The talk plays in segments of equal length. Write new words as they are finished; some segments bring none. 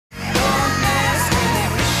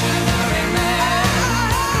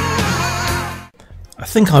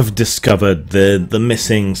think I've discovered the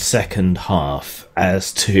missing second half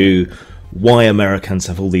as to why Americans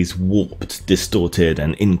have all these warped, distorted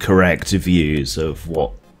and incorrect views of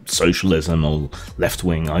what socialism or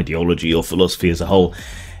left-wing ideology or philosophy as a whole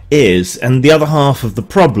is. And the other half of the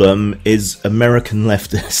problem is American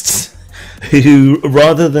leftists who,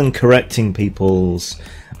 rather than correcting people's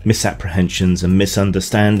misapprehensions and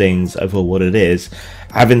misunderstandings over what it is,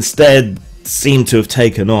 have instead seemed to have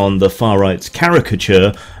taken on the far right's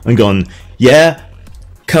caricature and gone, yeah,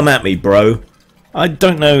 come at me, bro. I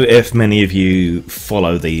don't know if many of you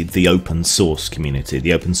follow the open source community,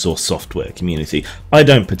 the open source software community. I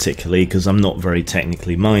don't particularly, because I'm not very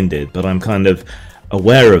technically minded, but I'm kind of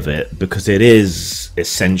aware of it because it is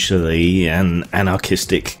essentially an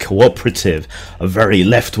anarchistic cooperative, a very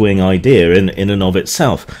left-wing idea in and of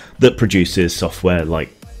itself that produces software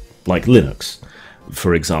like Linux,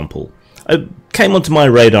 for example. It came onto my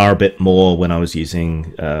radar a bit more when I was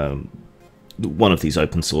using one of these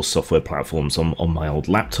open source software platforms on my old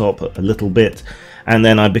laptop a little bit, and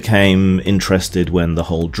then I became interested when the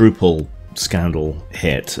whole Drupal scandal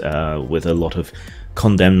hit, with a lot of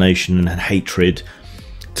condemnation and hatred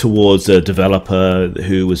towards a developer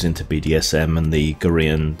who was into BDSM and the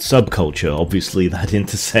Korean subculture. Obviously that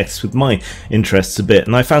intersects with my interests a bit,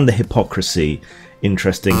 and I found the hypocrisy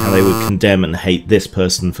interesting, how they would condemn and hate this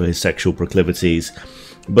person for his sexual proclivities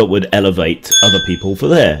but would elevate other people for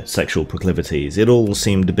their sexual proclivities. It all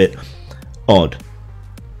seemed a bit odd.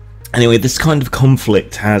 Anyway, this kind of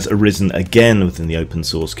conflict has arisen again within the open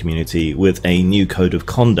source community, with a new code of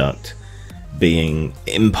conduct being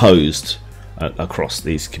imposed across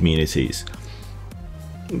these communities.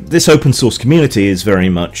 This open source community is very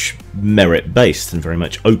much merit based and very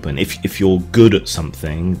much open. If you're good at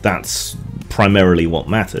something, that's primarily what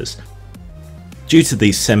matters. Due to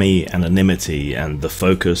the semi-anonymity and the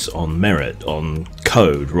focus on merit, on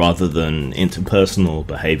code, rather than interpersonal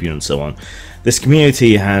behaviour and so on, this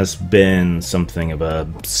community has been something of a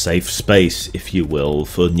safe space, if you will,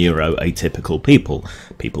 for neuroatypical people,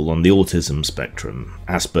 people on the autism spectrum,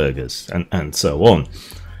 Asperger's, and so on.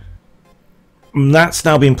 That's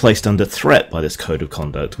now been placed under threat by this code of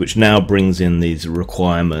conduct, which now brings in these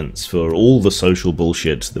requirements for all the social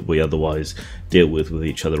bullshit that we otherwise deal with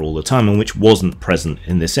each other all the time, and which wasn't present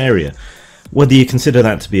in this area. Whether you consider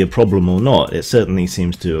that to be a problem or not, it certainly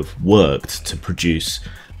seems to have worked to produce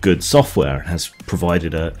good software, and has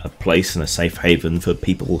provided a place and a safe haven for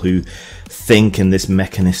people who think in this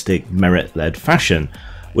mechanistic, merit-led fashion,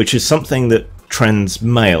 which is something that trends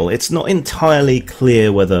male. It's not entirely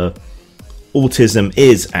clear whether autism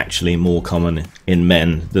is actually more common in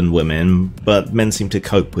men than women, but men seem to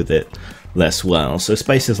cope with it less well, so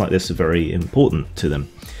spaces like this are very important to them.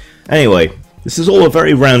 Anyway, this is all a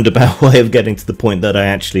very roundabout way of getting to the point that I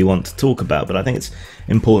actually want to talk about, but I think it's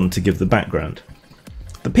important to give the background.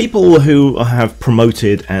 The people who have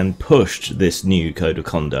promoted and pushed this new code of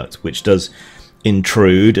conduct, which does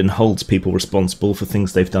intrude and holds people responsible for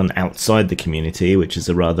things they've done outside the community, which is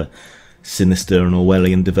a rather sinister and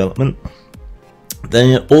Orwellian development,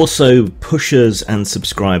 then it also pushes and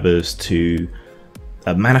subscribers to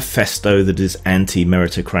a manifesto that is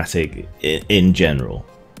anti-meritocratic in general.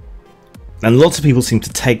 And lots of people seem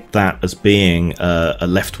to take that as being a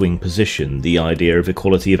left-wing position, the idea of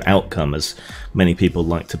equality of outcome, as many people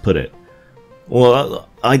like to put it. Well,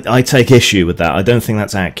 I take issue with that. I don't think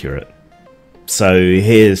that's accurate. So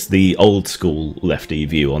here's the old-school lefty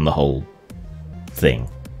view on the whole thing.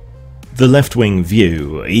 The left-wing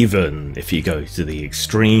view, even if you go to the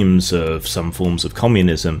extremes of some forms of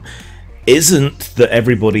communism, isn't that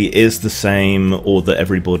everybody is the same or that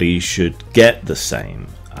everybody should get the same.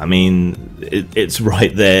 I mean, it's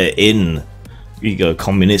right there in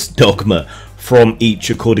communist dogma, from each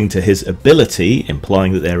according to his ability,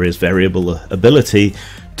 implying that there is variable ability,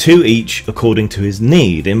 to each according to his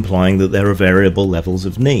need, implying that there are variable levels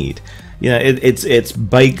of need. It's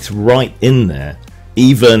baked right in there,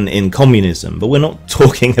 even in communism. But we're not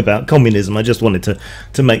talking about communism. I just wanted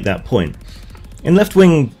to make that point. In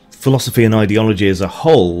left-wing philosophy and ideology as a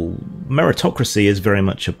whole, meritocracy is very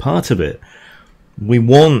much a part of it. We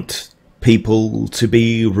want people to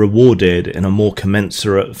be rewarded in a more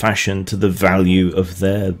commensurate fashion to the value of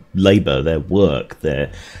their labour, their work,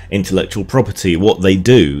 their intellectual property, what they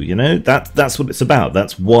do. That's what it's about.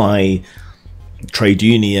 That's why trade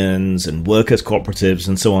unions and workers' cooperatives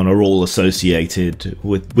and so on are all associated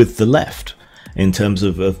with the left in terms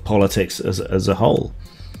of politics as a whole.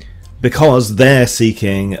 Because they're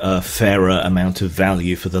seeking a fairer amount of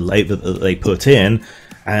value for the labour that they put in,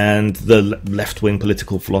 and the left-wing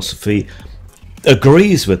political philosophy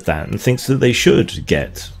agrees with that and thinks that they should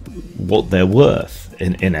get what they're worth.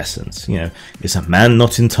 in essence. You know, is a man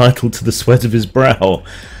not entitled to the sweat of his brow?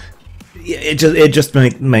 It just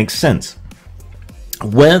makes sense.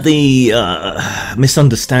 Where the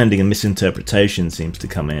misunderstanding and misinterpretation seems to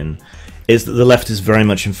come in is that the left is very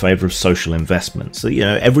much in favour of social investment. So, you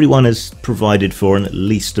know, everyone is provided for in at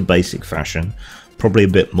least a basic fashion, probably a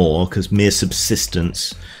bit more, because mere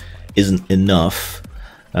subsistence isn't enough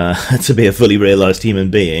to be a fully realised human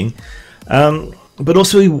being. But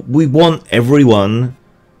also we want everyone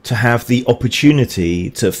to have the opportunity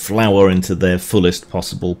to flower into their fullest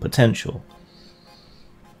possible potential.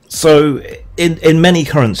 So in many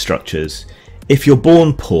current structures, if you're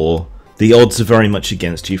born poor, the odds are very much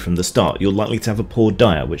against you from the start. You're likely to have a poor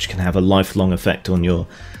diet, which can have a lifelong effect on your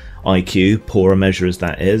IQ, poor a measure as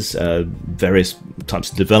that is. Various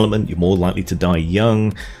types of development, you're more likely to die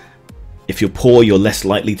young. If you're poor, you're less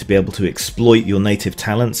likely to be able to exploit your native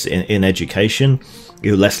talents in education.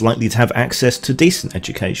 You're less likely to have access to decent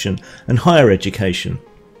education and higher education,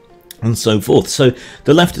 and so forth. So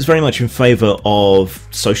the left is very much in favour of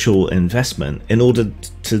social investment in order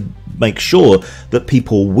to make sure that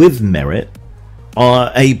people with merit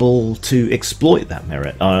are able to exploit that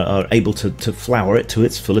merit, are able to flower it to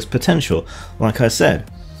its fullest potential, like I said.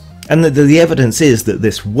 And the evidence is that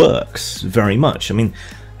this works very much. I mean,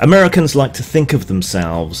 Americans like to think of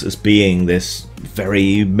themselves as being this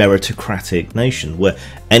very meritocratic nation where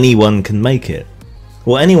anyone can make it.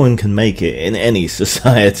 Well, anyone can make it in any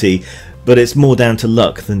society, but it's more down to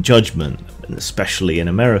luck than judgment, especially in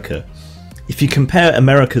America. If you compare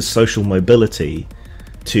America's social mobility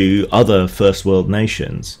to other first world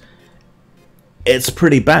nations, it's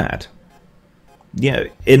pretty bad. You know,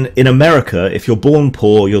 in America, if you're born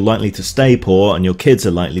poor, you're likely to stay poor, and your kids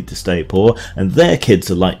are likely to stay poor, and their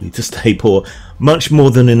kids are likely to stay poor, much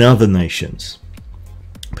more than in other nations,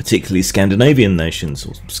 particularly Scandinavian nations,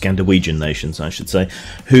 or Scandinavian nations, I should say,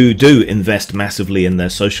 who do invest massively in their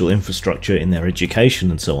social infrastructure, in their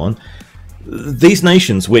education, and so on. These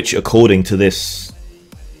nations, which, according to this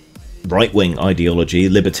right-wing ideology,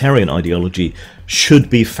 libertarian ideology, should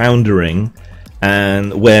be foundering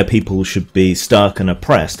and where people should be stuck and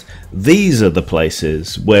oppressed, these are the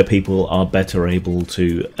places where people are better able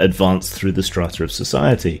to advance through the strata of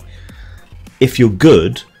society. If you're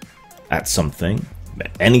good at something,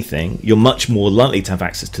 anything, you're much more likely to have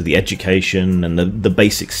access to the education and the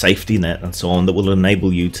basic safety net and so on that will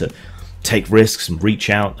enable you to take risks and reach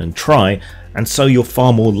out and try, and so you're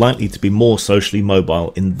far more likely to be more socially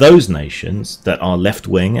mobile in those nations that are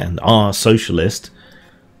left-wing and are socialist,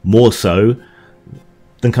 more so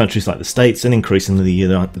than countries like the States and increasingly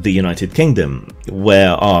the United Kingdom,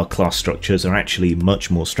 where our class structures are actually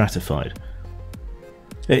much more stratified.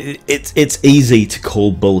 It's easy to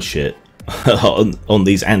call bullshit on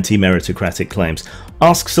these anti-meritocratic claims.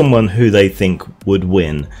 Ask someone who they think would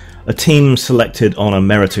win. A team selected on a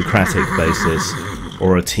meritocratic basis,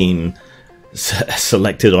 or a team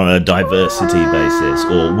selected on a diversity basis,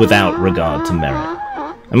 or without regard to merit.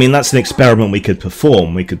 I mean, that's an experiment we could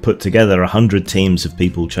perform. We could put together 100 teams of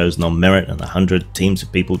people chosen on merit and 100 teams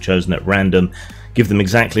of people chosen at random, give them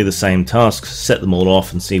exactly the same tasks, set them all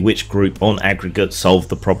off, and see which group on aggregate solved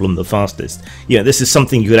the problem the fastest. You know, this is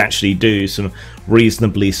something you could actually do some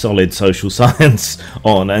reasonably solid social science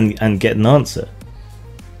on and get an answer.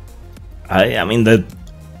 I mean,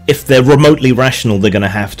 if they're remotely rational, they're going to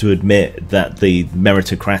have to admit that the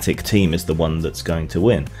meritocratic team is the one that's going to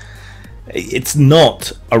win. It's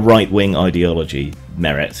not a right-wing ideology,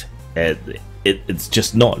 merit. It's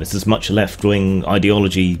just not. It's as much a left-wing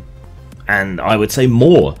ideology, and I would say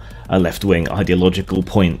more a left-wing ideological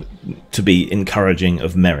point to be encouraging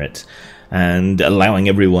of merit and allowing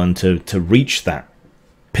everyone to reach that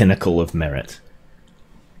pinnacle of merit.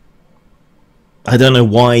 I don't know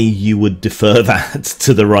why you would defer that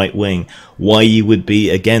to the right wing, why you would be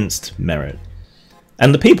against merit.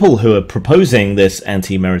 And the people who are proposing this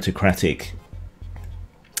anti-meritocratic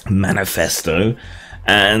manifesto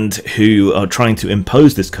and who are trying to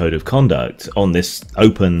impose this code of conduct on this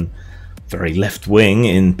open, very left-wing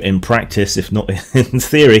in practice, if not in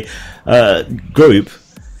theory, group,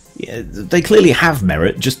 they clearly have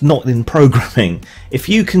merit, just not in programming. If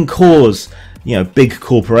you can cause, you know, big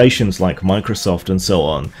corporations like Microsoft and so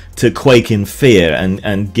on to quake in fear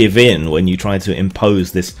and give in when you try to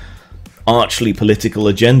impose this archly political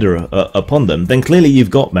agenda upon them, then clearly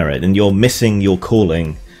you've got merit and you're missing your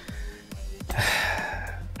calling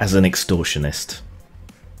as an extortionist.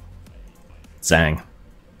 Zang.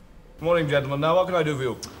 Morning, gentlemen. Now, what can I do for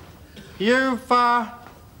you? You've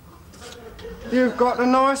got a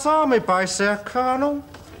nice army base there, Colonel.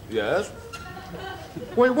 Yes?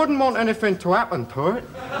 We wouldn't want anything to happen to it.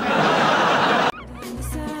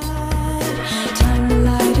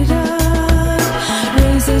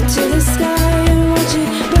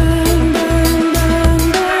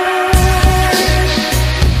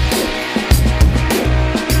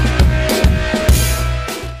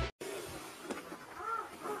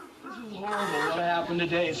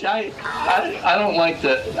 See, I don't like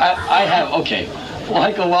the, I have, okay,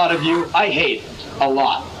 like a lot of you, I hate a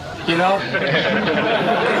lot, you know?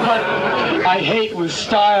 But I hate with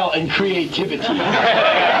style and creativity.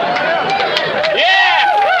 Yeah!